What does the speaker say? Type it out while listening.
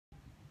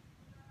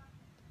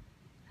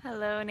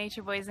Hello,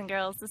 nature boys and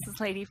girls. This is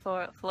Lady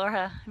Flora.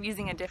 I'm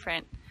using a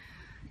different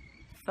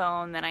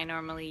phone than I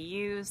normally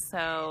use,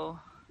 so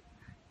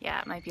yeah,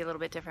 it might be a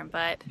little bit different,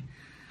 but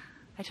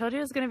I told you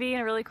I was going to be in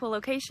a really cool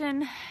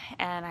location,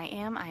 and I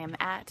am. I am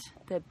at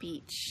the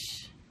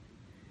beach.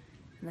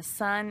 And the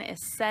sun is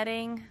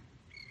setting,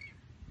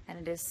 and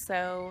it is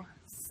so,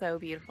 so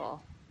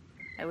beautiful.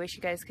 I wish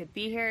you guys could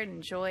be here and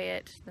enjoy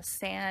it. The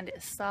sand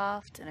is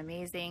soft and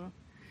amazing,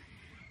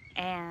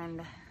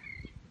 and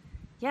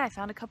yeah, I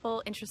found a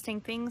couple interesting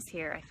things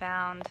here.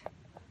 I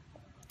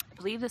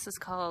believe this is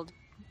called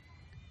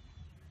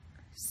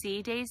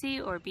Sea Daisy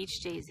or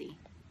Beach Daisy.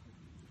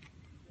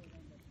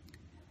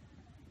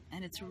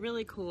 And it's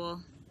really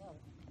cool.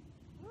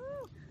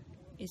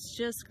 It's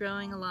just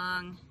growing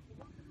along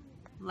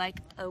like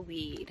a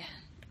weed.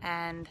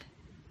 And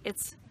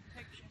it's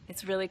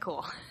really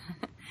cool.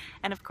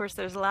 And of course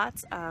there's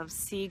lots of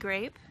sea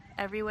grape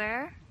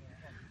everywhere.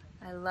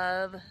 I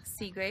love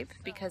sea grape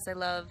because I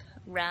love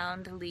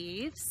round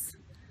leaves.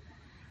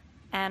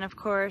 And of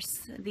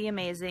course the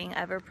amazing,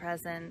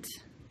 ever-present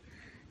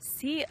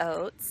sea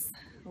oats,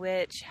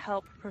 which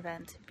help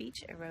prevent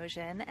beach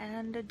erosion,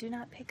 and do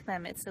not pick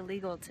them. It's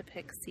illegal to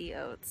pick sea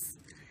oats.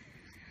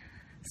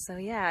 So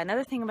yeah,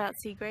 another thing about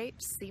sea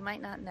grapes you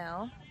might not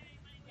know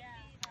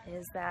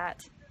is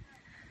that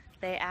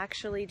they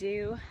actually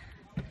do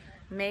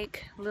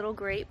make little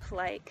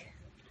grape-like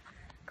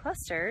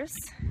clusters.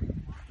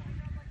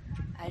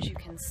 As you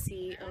can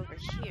see over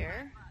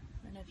here,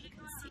 I don't know if you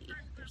can see,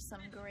 there's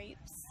some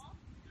grapes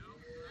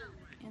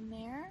in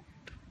there.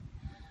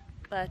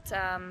 But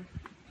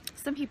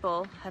some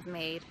people have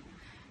made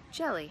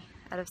jelly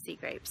out of sea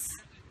grapes.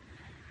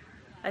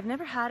 I've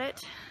never had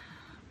it,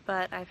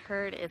 but I've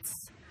heard it's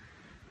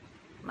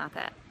not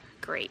that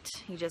great.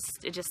 It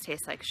just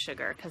tastes like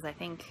sugar, because I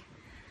think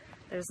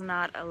there's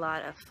not a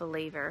lot of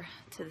flavor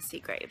to the sea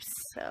grapes.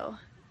 So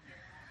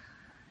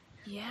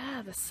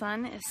yeah, the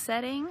sun is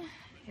setting.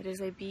 It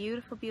is a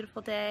beautiful,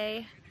 beautiful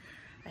day.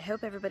 I hope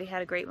everybody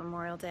had a great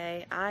Memorial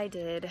Day. I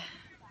did.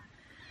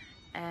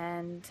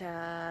 And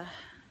yeah,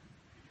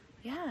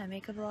 I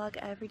make a vlog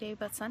every day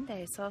but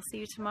Sunday, so I'll see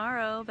you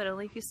tomorrow, but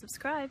only if you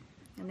subscribe.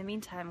 In the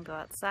meantime, go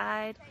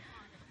outside,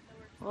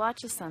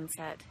 watch the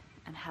sunset,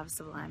 and have a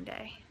sublime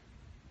day.